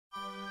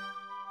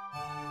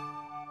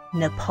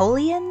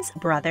Napoleon's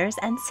Brothers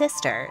and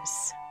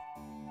Sisters.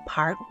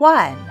 Part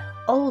 1.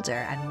 Older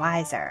and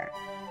Wiser.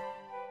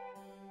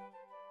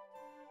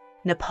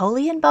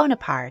 Napoleon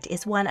Bonaparte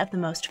is one of the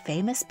most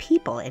famous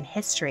people in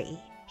history.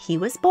 He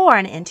was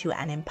born into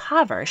an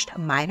impoverished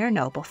minor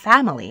noble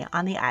family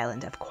on the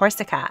island of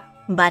Corsica.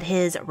 But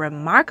his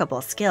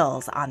remarkable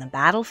skills on the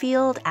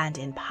battlefield and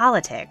in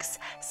politics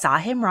saw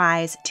him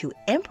rise to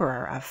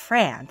Emperor of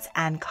France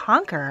and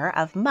conqueror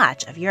of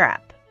much of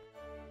Europe.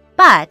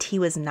 But he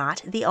was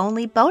not the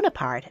only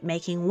Bonaparte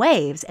making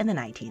waves in the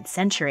 19th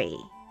century.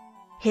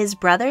 His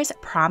brother's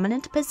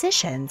prominent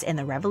positions in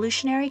the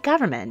revolutionary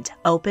government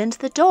opened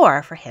the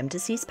door for him to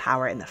seize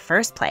power in the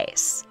first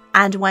place.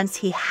 And once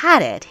he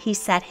had it, he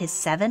set his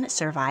 7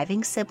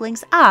 surviving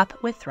siblings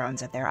up with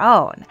thrones of their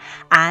own,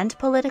 and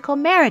political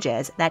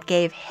marriages that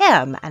gave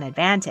him an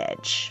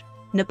advantage.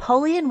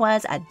 Napoleon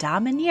was a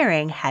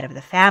domineering head of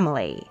the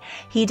family.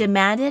 He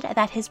demanded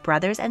that his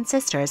brothers and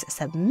sisters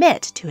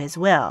submit to his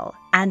will,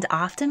 and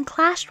often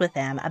clashed with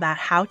them about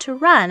how to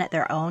run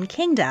their own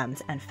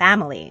kingdoms and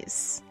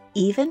families,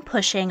 even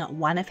pushing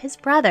one of his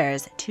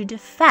brothers to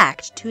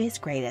defect to his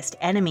greatest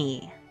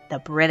enemy, the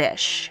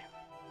British.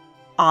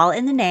 All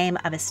in the name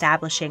of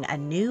establishing a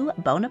new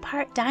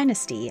Bonaparte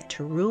dynasty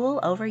to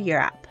rule over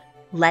Europe.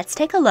 Let's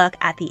take a look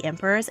at the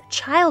emperor's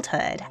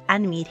childhood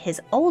and meet his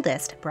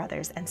oldest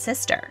brothers and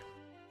sister.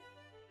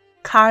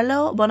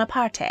 Carlo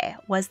Bonaparte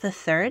was the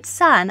 3rd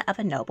son of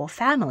a noble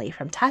family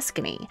from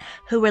Tuscany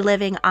who were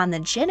living on the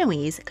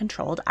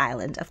Genoese-controlled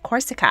island of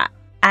Corsica.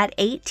 At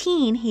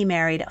 18, he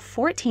married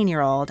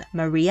 14-year-old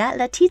Maria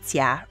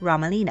Letizia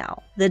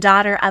Romolino, the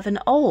daughter of an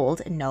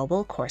old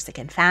noble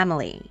Corsican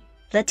family.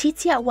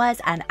 Letizia was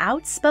an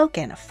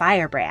outspoken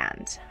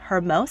firebrand. Her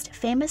most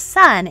famous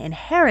son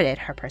inherited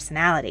her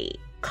personality.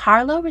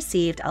 Carlo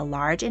received a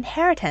large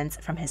inheritance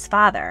from his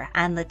father,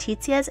 and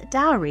Letizia's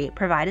dowry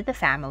provided the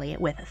family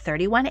with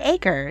 31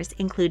 acres,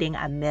 including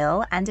a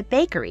mill and a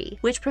bakery,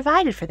 which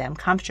provided for them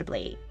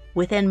comfortably.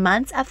 Within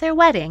months of their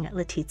wedding,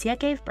 Letizia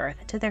gave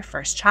birth to their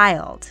first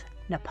child,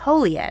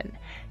 Napoleon.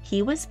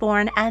 He was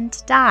born and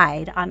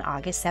died on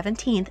August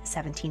 17,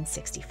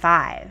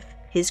 1765.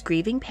 His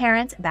grieving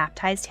parents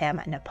baptized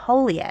him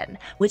Napoleon,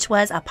 which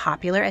was a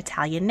popular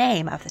Italian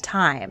name of the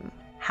time.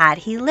 Had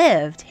he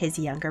lived, his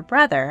younger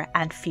brother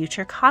and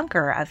future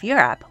conqueror of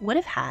Europe would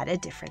have had a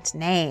different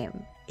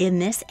name. In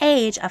this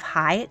age of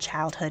high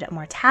childhood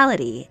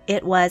mortality,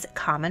 it was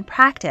common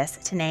practice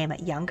to name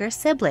younger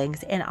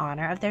siblings in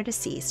honor of their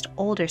deceased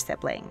older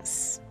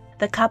siblings.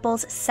 The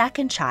couple's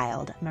second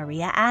child,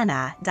 Maria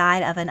Anna,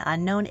 died of an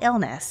unknown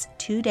illness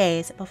 2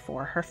 days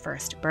before her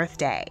first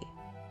birthday.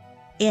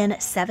 In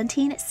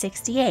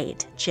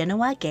 1768,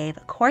 Genoa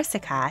gave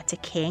Corsica to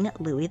King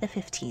Louis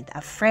XV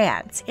of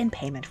France in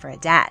payment for a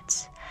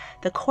debt.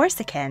 The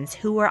Corsicans,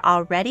 who were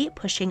already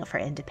pushing for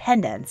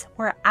independence,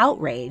 were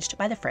outraged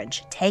by the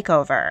French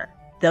takeover.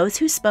 Those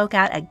who spoke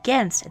out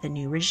against the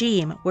new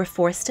regime were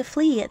forced to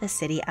flee the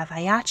city of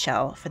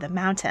Ajaccio for the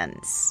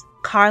mountains.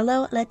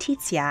 Carlo,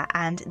 Letizia,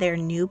 and their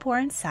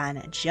newborn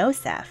son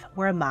Joseph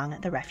were among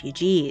the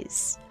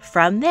refugees.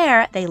 From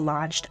there, they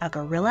launched a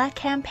guerrilla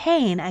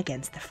campaign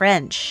against the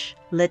French.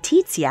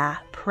 Letizia,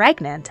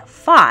 pregnant,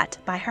 fought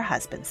by her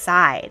husband's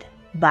side.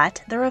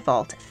 But the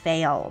revolt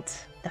failed.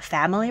 The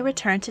family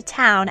returned to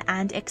town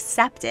and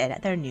accepted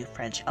their new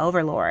French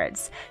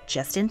overlords,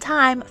 just in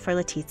time for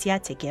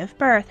Letizia to give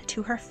birth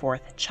to her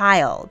 4th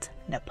child,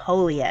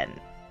 Napoleon.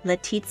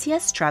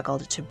 Letizia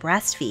struggled to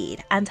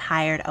breastfeed and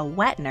hired a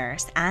wet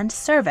nurse and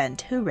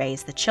servant who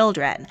raised the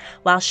children,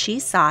 while she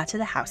saw to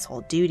the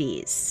household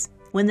duties.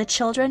 When the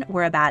children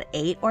were about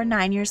 8 or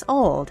 9 years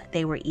old,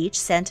 they were each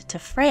sent to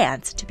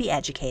France to be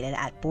educated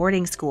at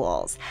boarding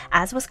schools,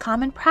 as was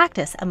common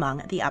practice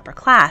among the upper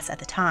class at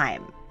the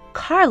time.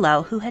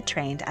 Carlo, who had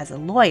trained as a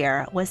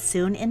lawyer, was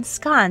soon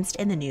ensconced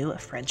in the new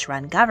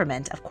French-run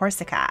government of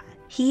Corsica.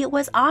 He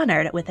was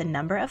honored with a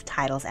number of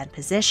titles and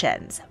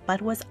positions,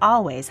 but was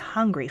always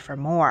hungry for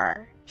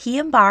more. He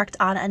embarked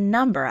on a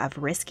number of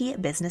risky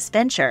business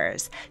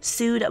ventures,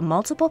 sued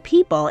multiple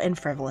people in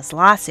frivolous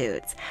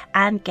lawsuits,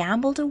 and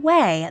gambled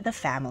away the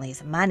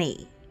family's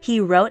money. He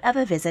wrote of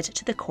a visit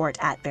to the court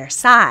at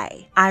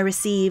Versailles. "I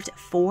received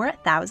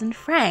 4,000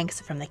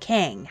 francs from the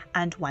king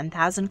and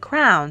 1,000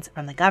 crowns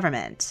from the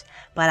government,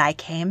 but I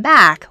came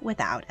back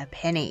without a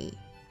penny."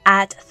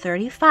 At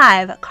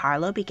 35,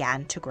 Carlo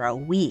began to grow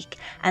weak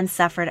and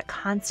suffered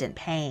constant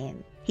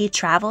pain. He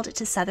traveled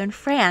to southern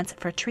France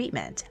for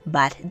treatment,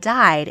 but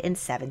died in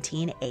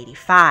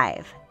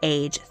 1785,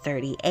 age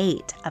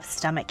 38, of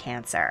stomach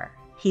cancer.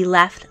 He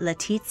left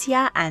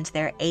Letizia and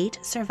their 8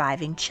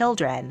 surviving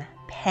children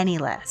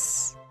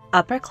penniless.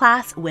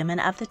 Upper-class women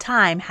of the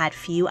time had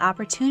few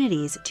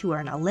opportunities to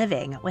earn a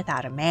living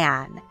without a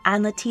man,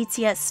 and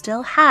Letizia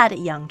still had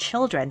young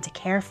children to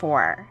care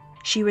for.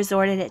 She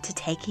resorted to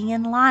taking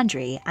in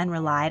laundry and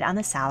relied on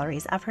the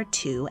salaries of her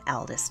 2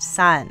 eldest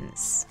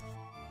sons.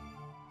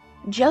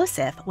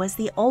 Joseph was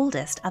the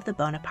oldest of the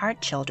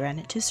Bonaparte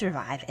children to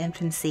survive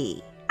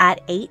infancy.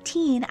 At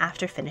 18,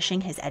 after finishing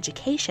his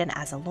education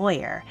as a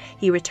lawyer,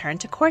 he returned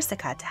to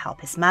Corsica to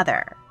help his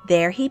mother.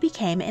 There he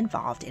became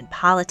involved in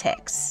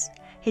politics.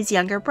 His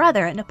younger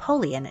brother,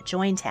 Napoleon,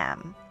 joined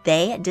him.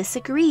 They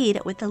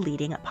disagreed with the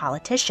leading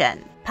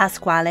politician,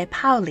 Pasquale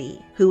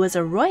Paoli, who was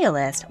a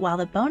royalist while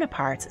the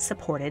Bonapartes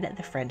supported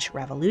the French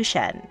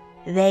Revolution.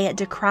 They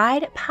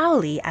decried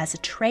Paoli as a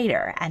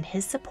traitor, and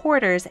his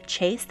supporters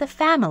chased the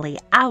family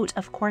out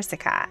of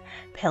Corsica,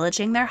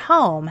 pillaging their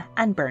home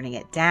and burning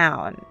it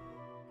down.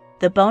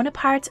 The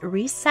Bonapartes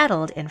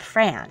resettled in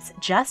France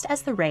just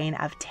as the Reign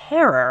of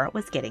Terror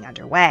was getting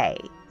underway.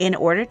 In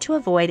order to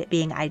avoid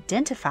being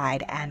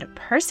identified and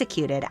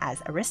persecuted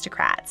as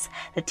aristocrats,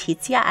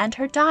 Letizia and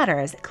her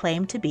daughters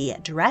claimed to be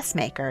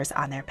dressmakers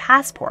on their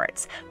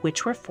passports,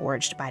 which were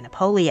forged by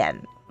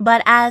Napoleon.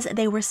 But as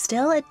they were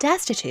still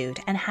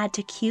destitute and had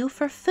to queue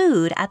for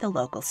food at the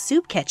local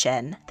soup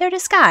kitchen, their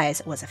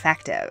disguise was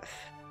effective.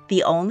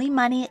 The only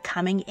money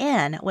coming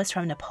in was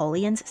from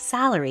Napoleon's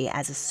salary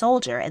as a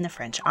soldier in the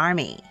French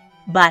army.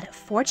 But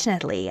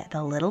fortunately,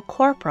 the little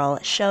corporal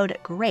showed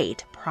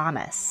great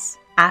promise.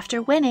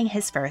 After winning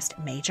his first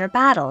major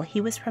battle,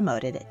 he was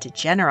promoted to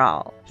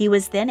general. He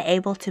was then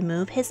able to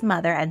move his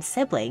mother and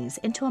siblings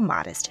into a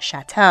modest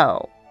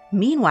chateau.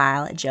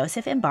 Meanwhile,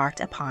 Joseph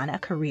embarked upon a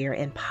career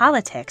in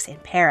politics in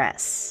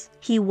Paris.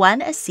 He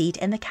won a seat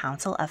in the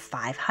Council of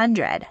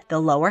 500, the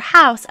lower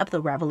house of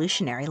the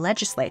revolutionary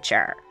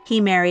legislature.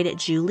 He married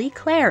Julie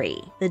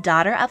Clary, the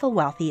daughter of a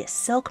wealthy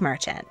silk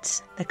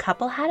merchant. The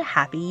couple had a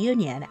happy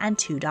union and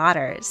 2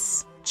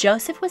 daughters.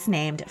 Joseph was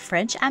named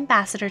French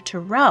ambassador to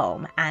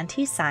Rome, and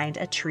he signed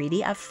a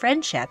treaty of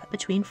friendship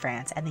between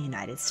France and the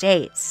United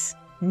States.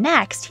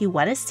 Next, he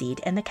won a seat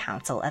in the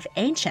Council of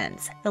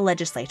Ancients, the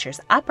legislature's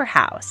upper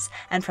house,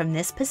 and from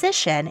this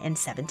position in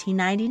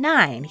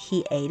 1799,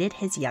 he aided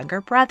his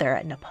younger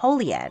brother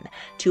Napoleon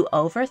to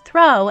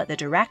overthrow the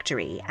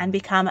Directory and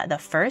become the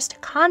first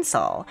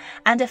consul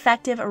and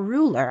effective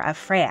ruler of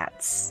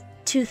France.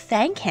 To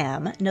thank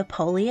him,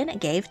 Napoleon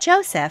gave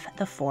Joseph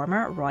the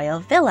former royal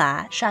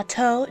villa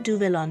Château du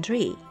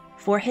Villandry.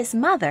 For his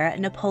mother,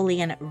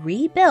 Napoleon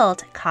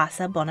rebuilt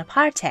Casa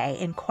Bonaparte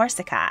in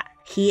Corsica.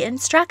 He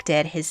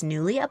instructed his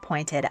newly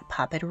appointed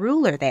puppet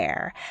ruler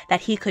there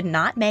that he could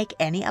not make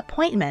any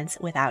appointments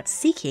without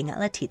seeking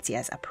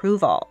Letizia's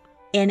approval.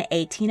 In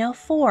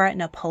 1804,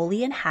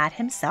 Napoleon had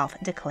himself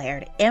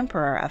declared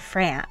Emperor of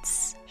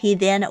France. He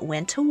then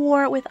went to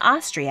war with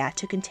Austria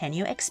to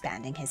continue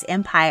expanding his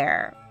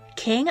empire.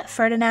 King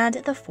Ferdinand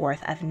IV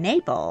of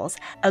Naples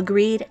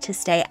agreed to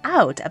stay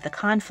out of the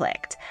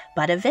conflict,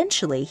 but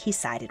eventually he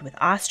sided with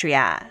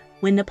Austria.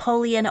 When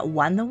Napoleon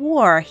won the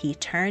war, he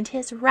turned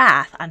his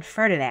wrath on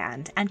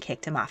Ferdinand and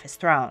kicked him off his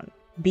throne.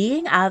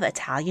 Being of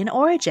Italian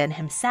origin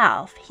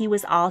himself, he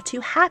was all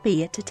too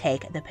happy to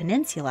take the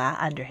peninsula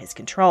under his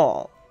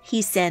control.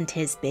 He sent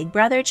his big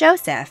brother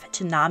Joseph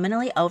to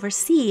nominally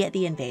oversee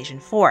the invasion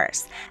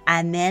force,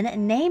 and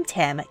then named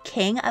him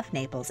King of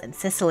Naples and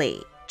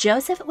Sicily.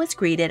 Joseph was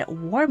greeted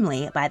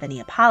warmly by the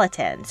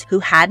Neapolitans, who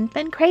hadn't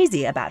been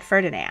crazy about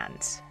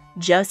Ferdinand.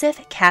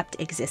 Joseph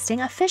kept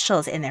existing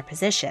officials in their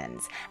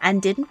positions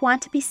and didn't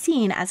want to be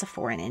seen as a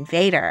foreign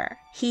invader.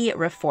 He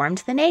reformed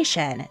the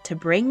nation to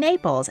bring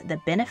Naples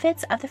the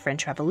benefits of the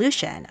French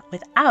Revolution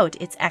without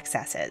its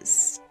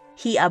excesses.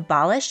 He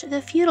abolished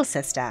the feudal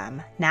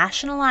system,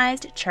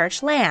 nationalized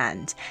church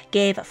land,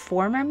 gave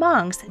former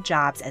monks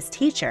jobs as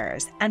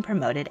teachers, and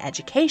promoted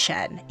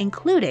education,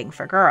 including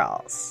for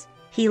girls.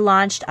 He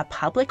launched a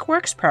public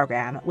works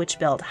program which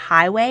built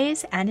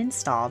highways and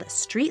installed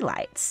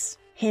streetlights.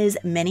 His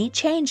many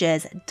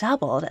changes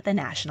doubled the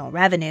national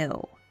revenue.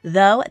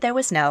 Though there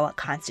was no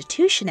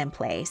constitution in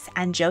place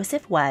and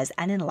Joseph was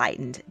an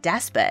enlightened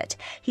despot,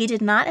 he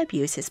did not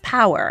abuse his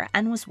power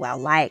and was well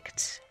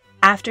liked.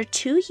 After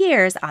 2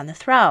 years on the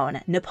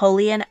throne,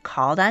 Napoleon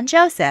called on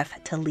Joseph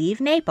to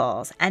leave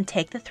Naples and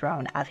take the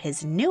throne of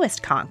his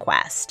newest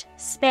conquest,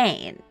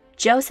 Spain.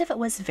 Joseph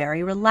was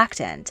very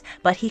reluctant,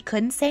 but he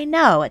couldn't say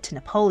no to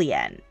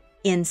Napoleon.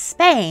 In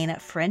Spain,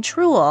 French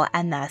rule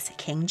and thus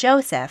King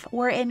Joseph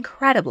were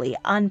incredibly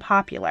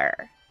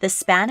unpopular. The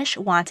Spanish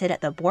wanted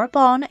the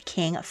Bourbon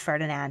King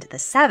Ferdinand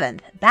VII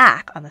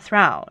back on the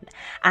throne,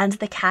 and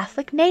the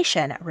Catholic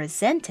nation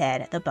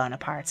resented the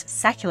Bonapartes'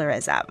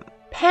 secularism.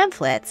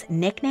 Pamphlets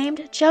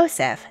nicknamed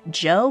Joseph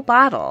Joe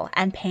Bottle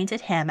and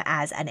painted him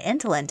as an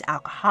indolent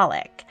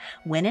alcoholic,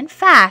 when in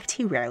fact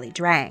he rarely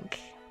drank.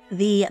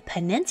 The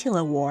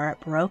Peninsular War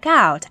broke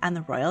out and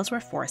the royals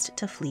were forced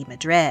to flee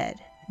Madrid.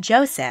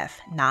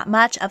 Joseph, not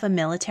much of a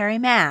military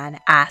man,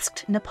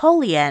 asked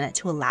Napoleon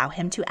to allow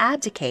him to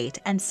abdicate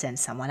and send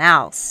someone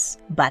else.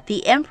 But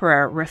the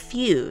emperor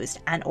refused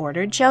and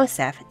ordered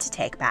Joseph to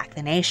take back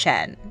the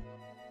nation.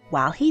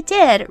 While he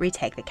did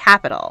retake the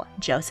capital,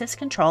 Joseph's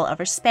control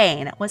over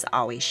Spain was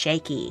always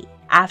shaky.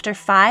 After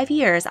 5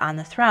 years on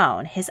the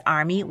throne, his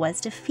army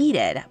was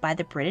defeated by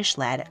the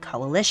British-led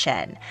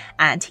coalition,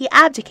 and he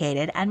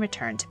abdicated and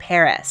returned to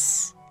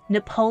Paris.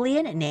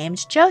 Napoleon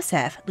named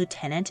Joseph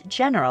Lieutenant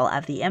General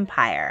of the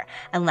Empire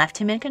and left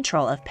him in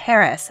control of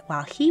Paris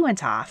while he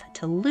went off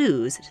to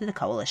lose to the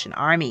coalition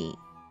army.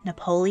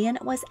 Napoleon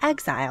was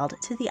exiled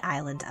to the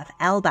island of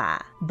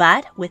Elba,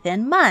 but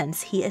within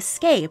months he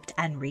escaped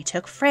and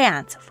retook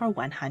France for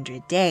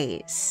 100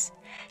 days.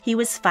 He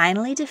was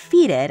finally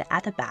defeated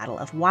at the Battle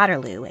of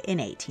Waterloo in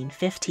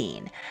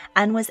 1815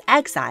 and was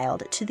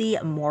exiled to the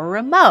more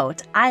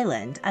remote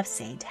island of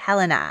St.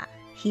 Helena.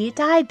 He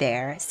died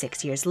there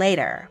 6 years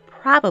later,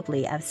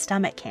 probably of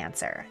stomach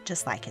cancer,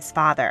 just like his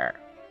father.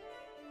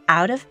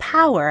 Out of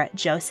power,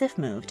 Joseph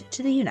moved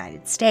to the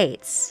United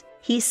States.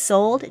 He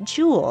sold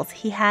jewels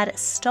he had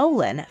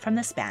stolen from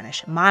the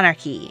Spanish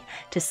monarchy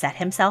to set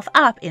himself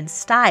up in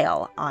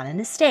style on an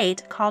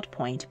estate called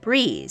Point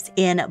Breeze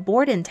in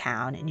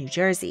Bordentown, New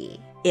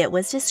Jersey. It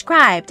was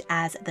described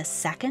as the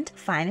second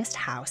finest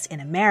house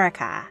in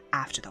America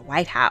after the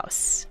White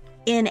House.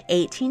 In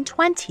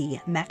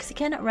 1820,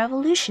 Mexican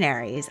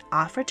revolutionaries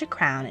offered to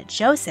crown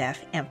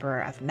Joseph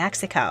Emperor of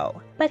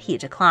Mexico, but he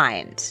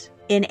declined.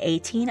 In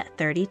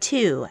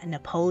 1832,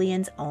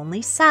 Napoleon's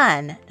only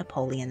son,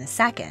 Napoleon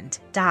II,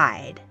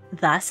 died.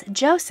 Thus,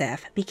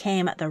 Joseph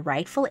became the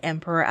rightful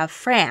emperor of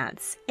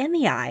France in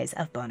the eyes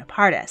of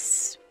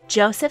Bonapartists.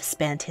 Joseph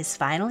spent his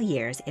final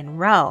years in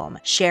Rome,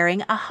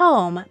 sharing a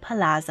home,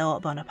 Palazzo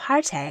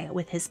Bonaparte,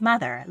 with his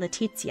mother,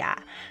 Letizia,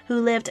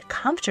 who lived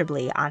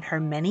comfortably on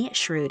her many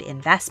shrewd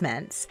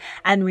investments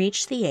and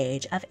reached the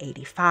age of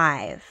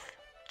 85.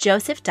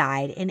 Joseph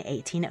died in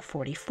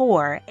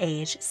 1844,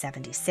 age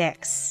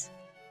 76.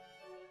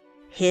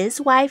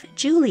 His wife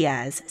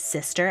Julia's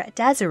sister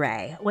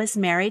Desiree was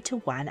married to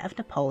one of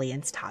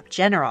Napoleon's top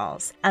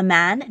generals, a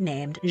man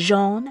named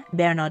Jean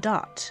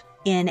Bernadotte.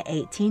 In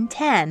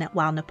 1810,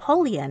 while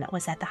Napoleon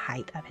was at the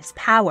height of his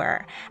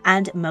power,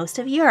 and most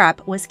of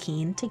Europe was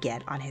keen to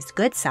get on his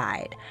good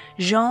side,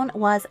 Jean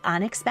was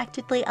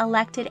unexpectedly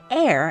elected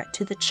heir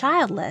to the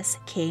childless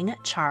King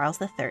Charles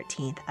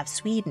XIII of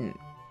Sweden.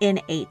 In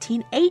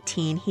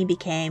 1818, he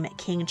became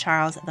King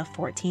Charles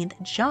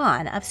XIV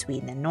John of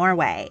Sweden and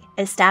Norway,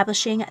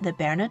 establishing the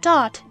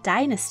Bernadotte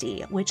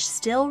dynasty, which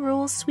still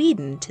rules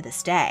Sweden to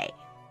this day.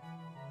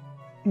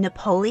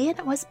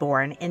 Napoleon was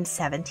born in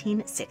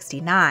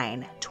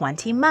 1769,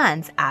 20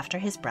 months after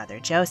his brother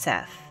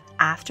Joseph.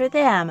 After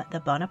them, the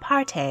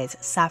Bonapartes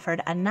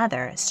suffered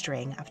another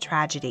string of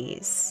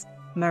tragedies.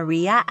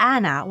 Maria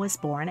Anna was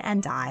born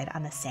and died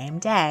on the same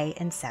day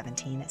in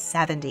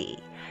 1770.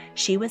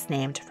 She was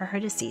named for her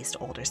deceased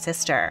older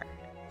sister.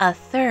 A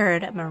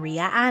third,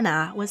 Maria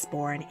Anna, was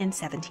born in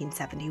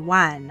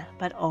 1771,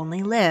 but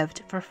only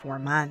lived for 4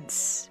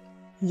 months.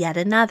 Yet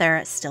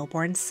another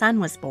stillborn son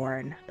was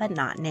born, but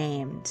not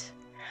named.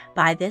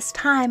 By this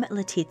time,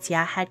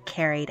 Letizia had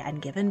carried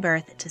and given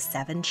birth to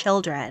 7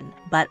 children,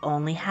 but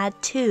only had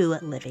 2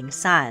 living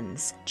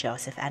sons,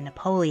 Joseph and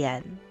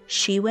Napoleon.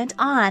 She went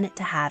on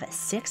to have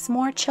 6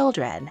 more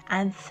children,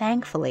 and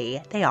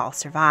thankfully, they all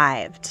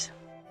survived.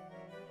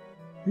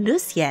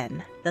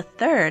 Lucien, the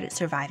third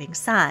surviving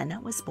son,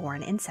 was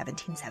born in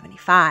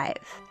 1775.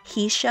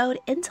 He showed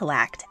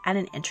intellect and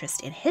an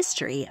interest in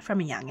history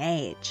from a young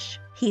age.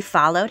 He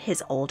followed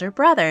his older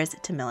brothers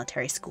to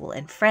military school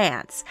in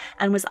France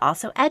and was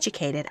also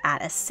educated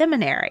at a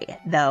seminary,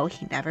 though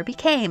he never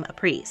became a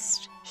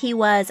priest. He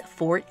was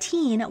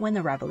 14 when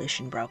the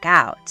revolution broke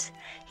out.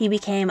 He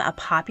became a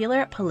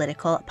popular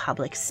political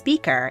public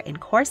speaker in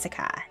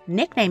Corsica,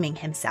 nicknaming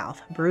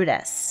himself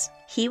Brutus.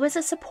 He was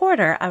a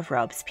supporter of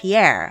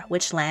Robespierre,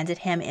 which landed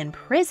him in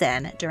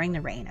prison during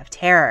the Reign of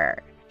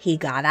Terror. He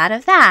got out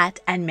of that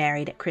and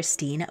married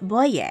Christine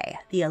Boyer,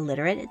 the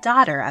illiterate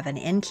daughter of an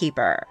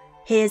innkeeper.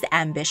 His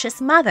ambitious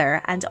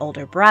mother and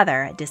older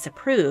brother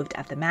disapproved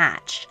of the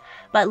match,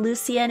 but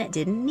Lucien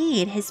didn't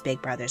need his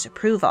big brother's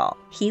approval.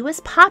 He was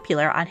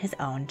popular on his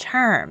own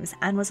terms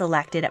and was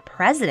elected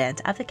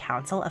president of the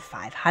Council of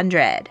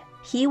 500.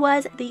 He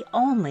was the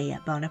only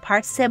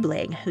Bonaparte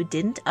sibling who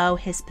didn't owe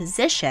his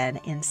position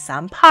in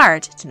some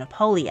part to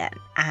Napoleon,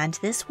 and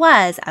this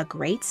was a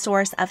great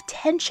source of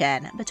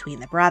tension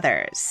between the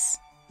brothers.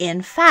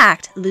 In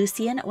fact,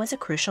 Lucien was a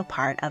crucial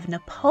part of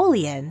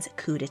Napoleon's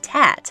coup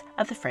d'etat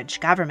of the French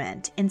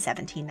government in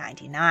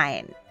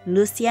 1799.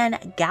 Lucien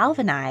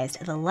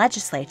galvanized the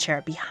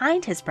legislature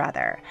behind his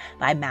brother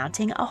by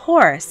mounting a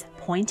horse,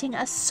 pointing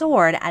a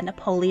sword at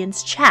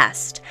Napoleon's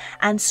chest,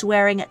 and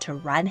swearing to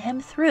run him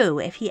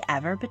through if he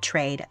ever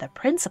betrayed the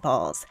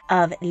principles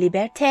of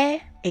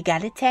liberté,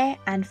 égalité,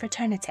 and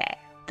fraternité.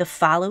 The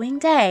following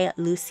day,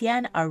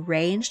 Lucien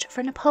arranged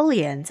for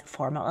Napoleon's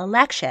formal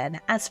election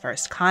as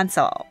first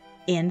consul.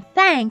 In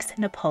thanks,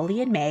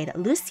 Napoleon made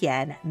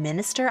Lucien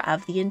Minister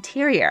of the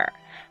Interior,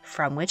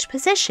 from which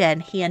position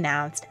he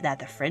announced that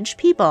the French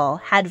people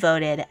had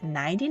voted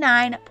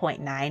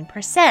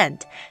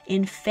 99.9%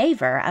 in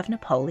favor of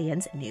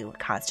Napoleon's new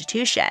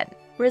constitution,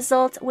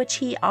 results which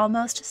he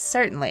almost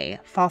certainly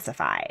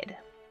falsified.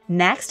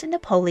 Next,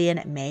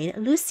 Napoleon made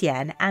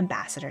Lucien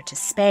ambassador to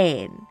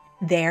Spain.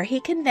 There he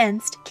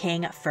convinced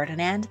King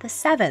Ferdinand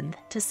VII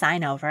to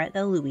sign over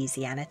the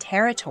Louisiana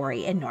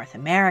Territory in North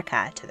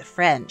America to the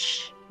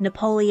French.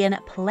 Napoleon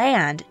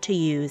planned to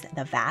use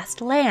the vast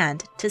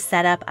land to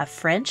set up a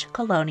French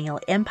colonial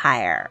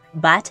empire,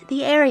 but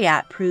the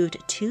area proved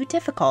too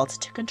difficult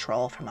to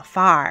control from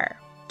afar.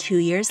 2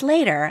 years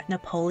later,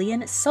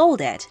 Napoleon sold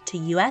it to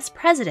U.S.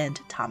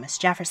 President Thomas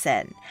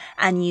Jefferson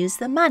and used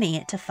the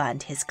money to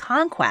fund his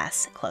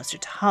conquests closer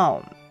to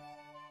home.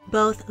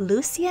 Both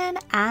Lucien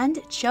and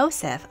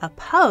Joseph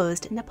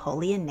opposed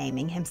Napoleon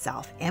naming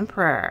himself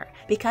emperor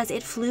because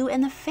it flew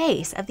in the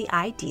face of the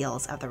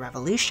ideals of the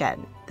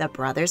revolution. The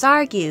brothers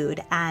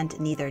argued, and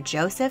neither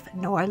Joseph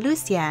nor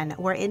Lucien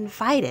were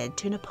invited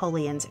to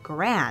Napoleon's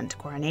grand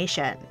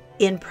coronation.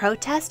 In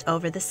protest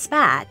over the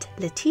spat,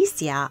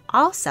 Laetitia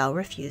also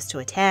refused to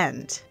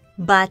attend.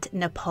 But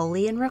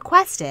Napoleon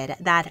requested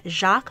that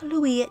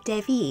Jacques-Louis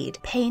David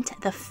paint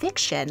the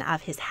fiction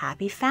of his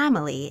happy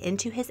family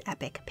into his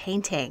epic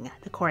painting,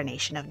 The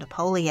Coronation of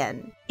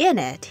Napoleon. In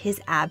it,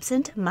 his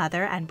absent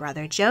mother and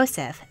brother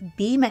Joseph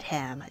beam at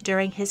him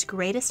during his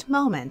greatest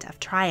moment of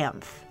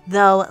triumph,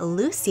 though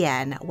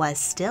Lucien was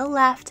still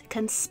left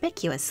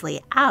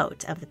conspicuously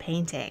out of the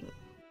painting.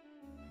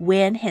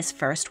 When his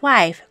first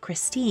wife,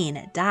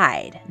 Christine,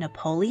 died,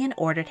 Napoleon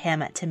ordered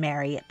him to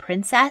marry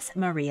Princess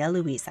Maria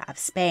Louisa of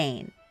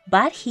Spain.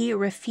 But he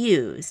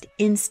refused,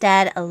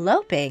 instead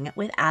eloping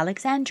with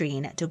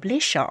Alexandrine de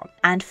Blichon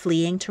and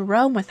fleeing to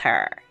Rome with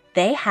her.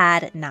 They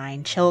had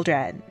 9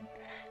 children.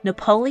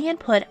 Napoleon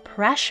put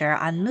pressure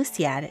on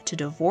Lucien to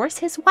divorce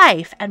his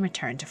wife and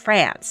return to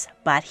France,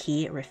 but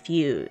he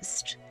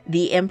refused.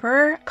 The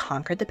emperor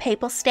conquered the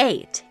Papal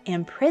State,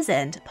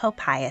 imprisoned Pope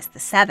Pius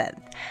VII,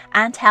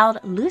 and held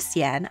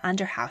Lucien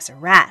under house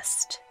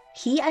arrest.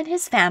 He and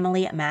his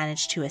family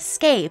managed to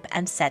escape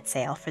and set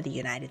sail for the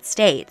United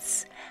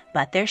States,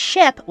 but their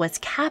ship was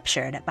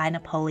captured by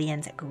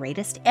Napoleon's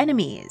greatest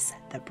enemies,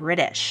 the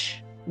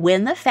British.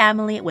 When the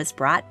family was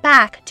brought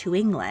back to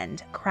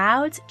England,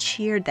 crowds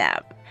cheered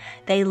them.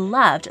 They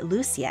loved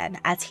Lucien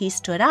as he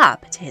stood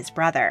up to his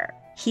brother.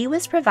 He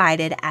was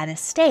provided an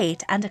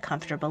estate and a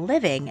comfortable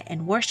living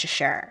in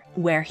Worcestershire,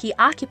 where he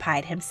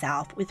occupied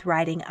himself with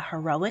writing a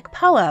heroic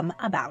poem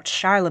about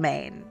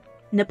Charlemagne.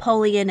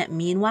 Napoleon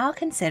meanwhile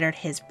considered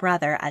his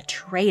brother a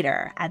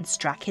traitor and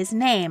struck his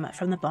name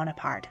from the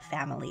Bonaparte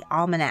family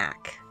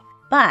almanac.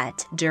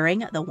 But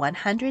during the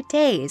 100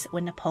 days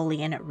when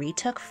Napoleon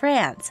retook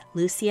France,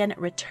 Lucien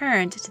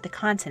returned to the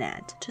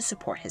continent to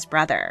support his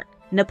brother.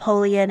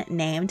 Napoleon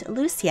named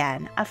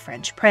Lucien a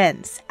French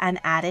prince and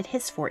added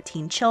his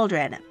 14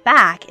 children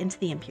back into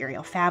the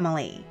imperial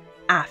family.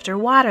 After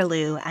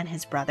Waterloo and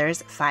his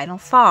brother's final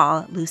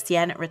fall,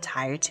 Lucien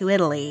retired to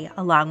Italy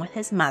along with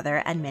his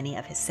mother and many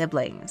of his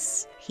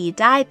siblings. He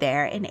died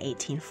there in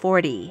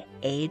 1840,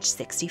 age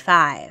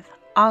 65,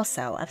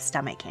 also of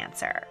stomach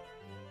cancer.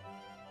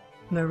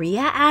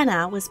 Maria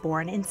Anna was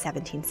born in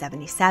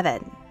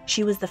 1777.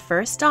 She was the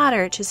first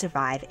daughter to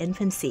survive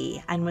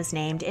infancy and was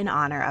named in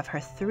honor of her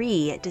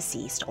 3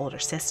 deceased older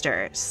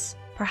sisters.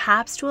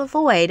 Perhaps to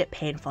avoid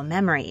painful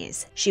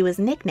memories, she was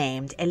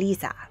nicknamed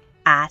Elisa.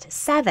 At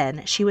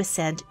 7, she was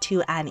sent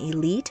to an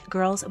elite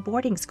girls'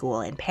 boarding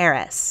school in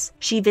Paris.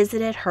 She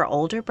visited her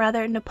older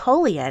brother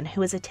Napoleon,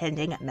 who was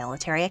attending a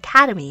military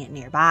academy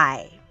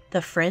nearby.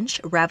 The French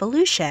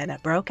Revolution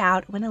broke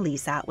out when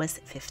Elisa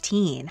was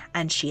 15,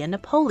 and she and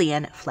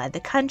Napoleon fled the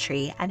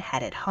country and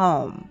headed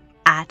home.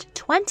 At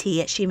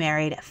 20, she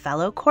married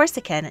fellow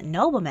Corsican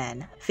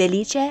nobleman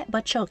Felice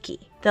Bacciochi,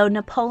 though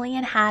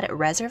Napoleon had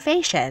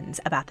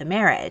reservations about the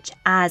marriage,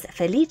 as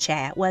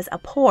Felice was a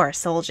poor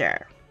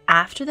soldier.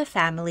 After the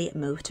family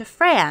moved to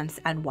France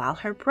and while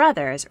her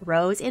brothers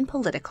rose in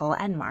political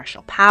and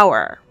martial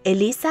power,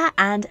 Elisa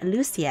and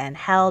Lucien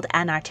held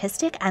an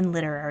artistic and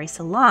literary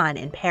salon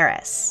in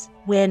Paris.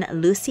 When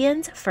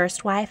Lucien's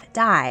first wife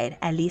died,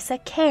 Elisa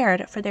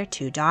cared for their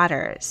 2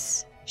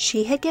 daughters.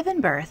 She had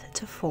given birth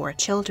to 4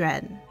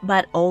 children,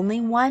 but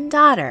only 1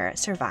 daughter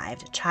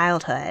survived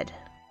childhood.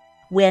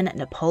 When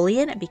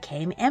Napoleon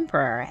became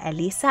emperor,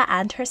 Elisa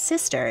and her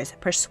sisters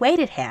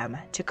persuaded him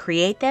to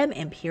create them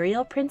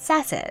imperial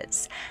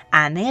princesses,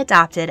 and they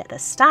adopted the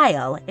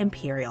style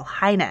Imperial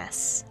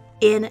Highness.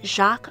 In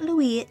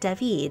Jacques-Louis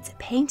David's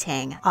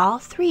painting, all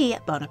 3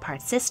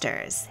 Bonaparte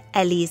sisters,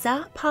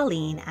 Elisa,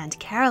 Pauline, and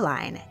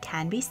Caroline,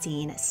 can be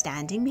seen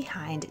standing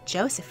behind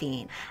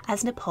Josephine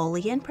as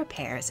Napoleon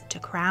prepares to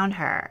crown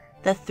her.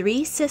 The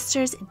 3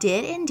 sisters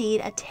did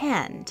indeed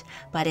attend,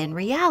 but in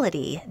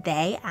reality,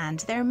 they and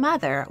their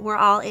mother were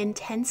all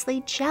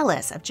intensely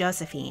jealous of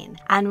Josephine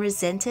and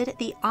resented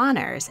the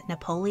honors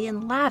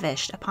Napoleon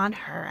lavished upon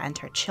her and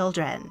her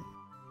children.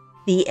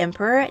 The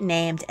emperor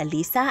named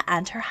Elisa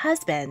and her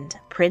husband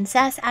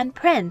Princess and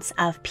Prince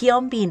of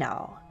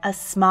Piombino, a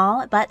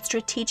small but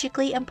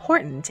strategically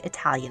important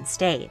Italian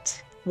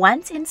state.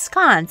 Once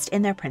ensconced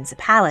in their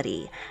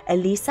principality,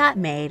 Elisa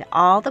made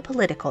all the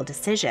political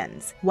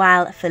decisions,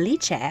 while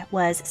Felice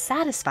was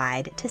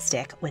satisfied to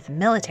stick with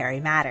military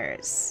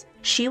matters.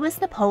 She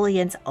was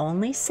Napoleon's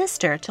only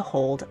sister to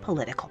hold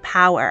political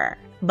power.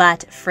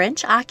 But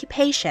French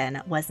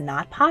occupation was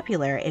not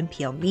popular in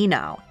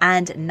Piombino,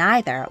 and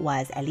neither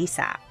was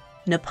Elisa.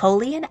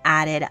 Napoleon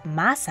added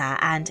Massa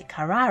and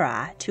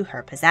Carrara to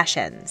her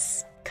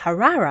possessions.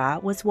 Carrara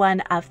was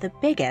one of the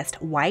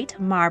biggest white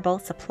marble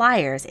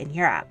suppliers in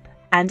Europe,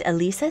 and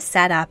Elisa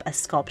set up a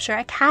sculpture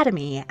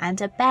academy and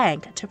a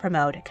bank to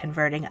promote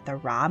converting the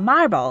raw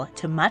marble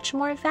to much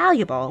more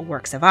valuable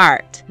works of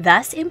art,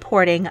 thus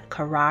importing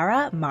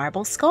Carrara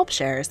marble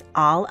sculptures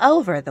all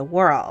over the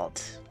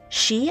world.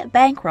 She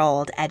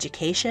bankrolled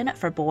education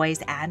for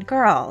boys and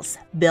girls,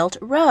 built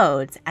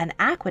roads and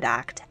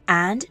aqueduct,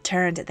 and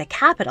turned the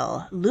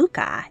capital,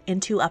 Lucca,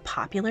 into a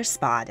popular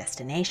spa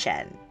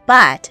destination.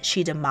 But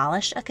she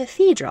demolished a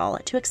cathedral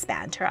to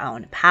expand her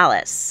own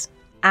palace.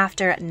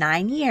 After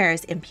 9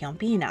 years in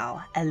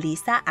Piombino,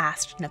 Elisa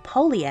asked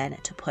Napoleon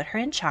to put her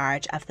in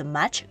charge of the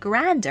much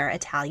grander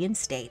Italian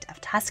state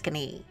of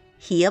Tuscany.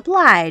 He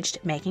obliged,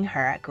 making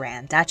her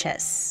Grand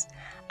Duchess.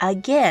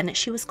 Again,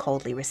 she was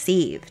coldly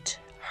received.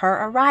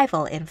 Her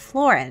arrival in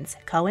Florence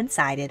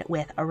coincided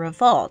with a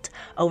revolt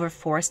over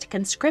forced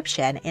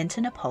conscription into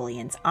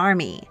Napoleon's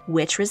army,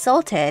 which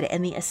resulted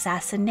in the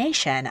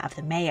assassination of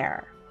the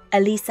mayor.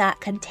 Elisa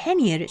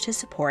continued to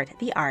support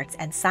the arts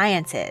and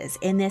sciences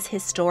in this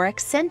historic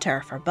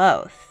center for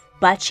both,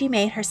 but she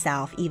made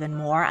herself even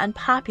more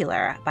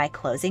unpopular by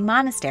closing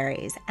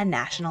monasteries and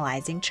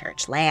nationalizing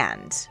church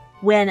land.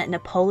 When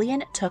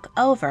Napoleon took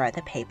over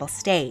the papal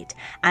state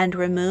and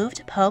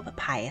removed Pope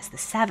Pius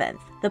VII,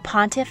 the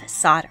pontiff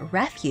sought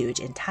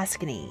refuge in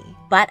Tuscany,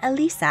 but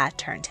Elisa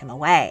turned him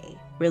away.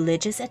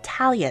 Religious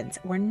Italians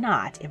were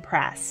not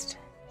impressed.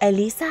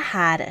 Elisa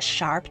had a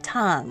sharp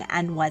tongue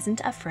and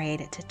wasn't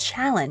afraid to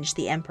challenge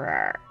the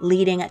emperor,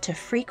 leading to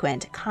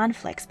frequent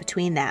conflicts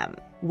between them.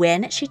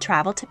 When she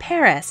traveled to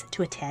Paris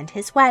to attend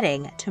his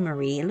wedding to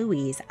Marie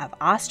Louise of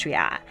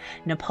Austria,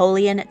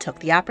 Napoleon took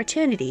the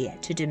opportunity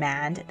to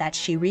demand that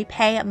she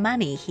repay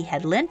money he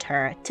had lent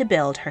her to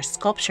build her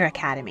sculpture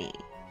academy.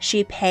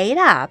 She paid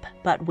up,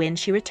 but when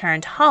she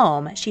returned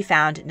home, she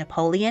found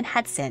Napoleon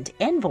had sent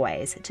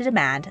envoys to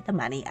demand the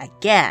money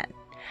again.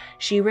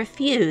 She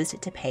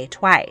refused to pay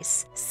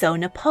twice, so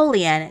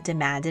Napoleon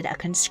demanded a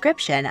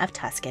conscription of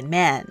Tuscan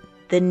men.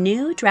 The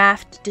new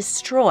draft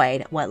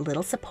destroyed what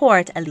little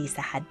support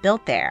Elisa had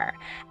built there,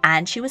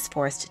 and she was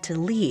forced to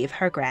leave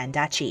her Grand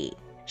Duchy.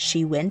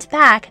 She went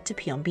back to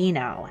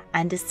Piombino,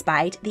 and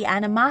despite the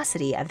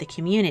animosity of the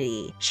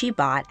community, she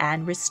bought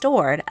and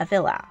restored a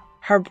villa.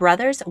 Her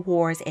brother's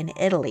wars in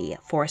Italy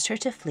forced her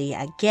to flee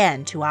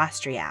again to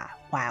Austria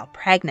while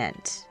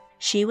pregnant.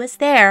 She was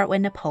there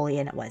when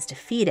Napoleon was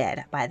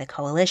defeated by the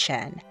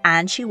coalition,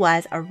 and she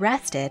was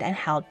arrested and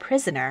held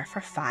prisoner for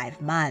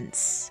 5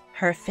 months.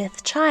 Her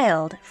 5th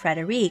child,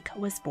 Frederic,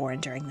 was born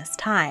during this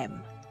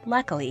time.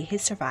 Luckily, he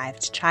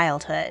survived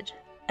childhood.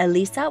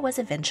 Elisa was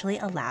eventually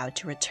allowed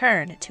to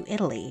return to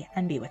Italy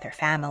and be with her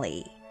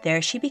family.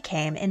 There she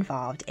became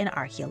involved in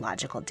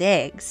archaeological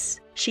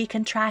digs. She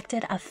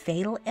contracted a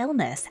fatal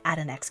illness at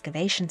an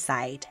excavation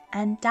site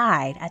and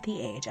died at the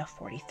age of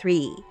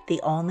 43, the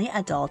only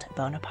adult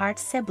Bonaparte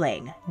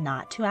sibling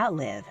not to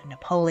outlive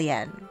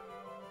Napoleon.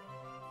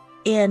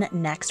 In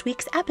next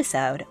week's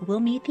episode, we'll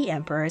meet the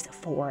emperor's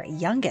 4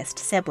 youngest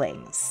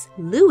siblings.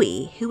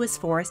 Louis, who was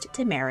forced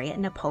to marry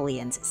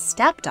Napoleon's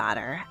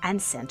stepdaughter and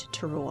sent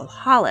to rule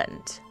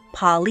Holland.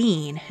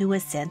 Pauline, who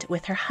was sent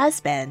with her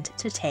husband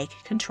to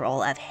take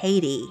control of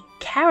Haiti.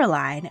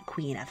 Caroline,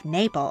 Queen of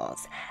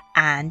Naples.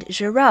 And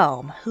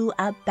Jerome, who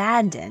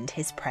abandoned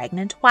his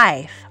pregnant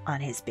wife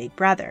on his big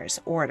brother's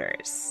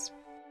orders.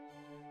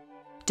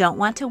 Don't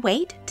want to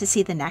wait to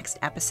see the next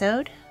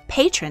episode?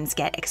 Patrons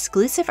get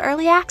exclusive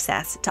early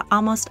access to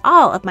almost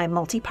all of my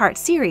multi-part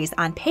series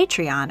on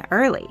Patreon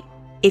early.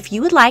 If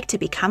you would like to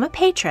become a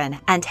patron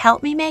and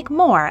help me make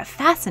more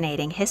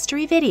fascinating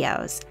history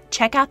videos,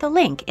 check out the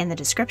link in the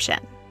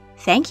description.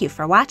 Thank you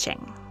for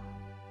watching.